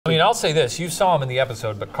mean, I'll say this: you saw him in the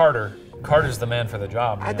episode, but Carter's the man for the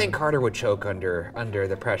job. I think Carter would choke under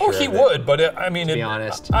the pressure. Oh, he would, but I mean, to be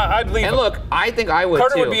honest, I'd leave. And look, I think I would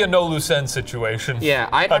Carter too. would be a no loose end situation. Yeah,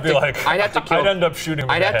 I'd have to kill. I'd end up shooting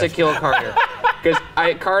him. I'd have to kill Carter, because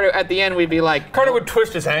Carter at the end we'd be like. Carter would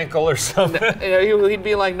twist his ankle or something. He'd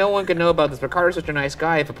be like, no one could know about this, but Carter's such a nice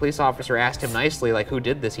guy. If a police officer asked him nicely, like, who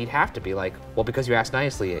did this, he'd have to be like, well, because you asked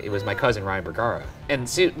nicely, it was my cousin Ryan Bergara. And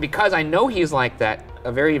see, because I know he's like that,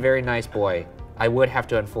 a very, very nice boy, I would have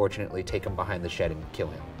to unfortunately take him behind the shed and kill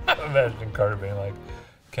him. Imagine Carter being like,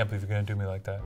 can't believe you're gonna do me like that.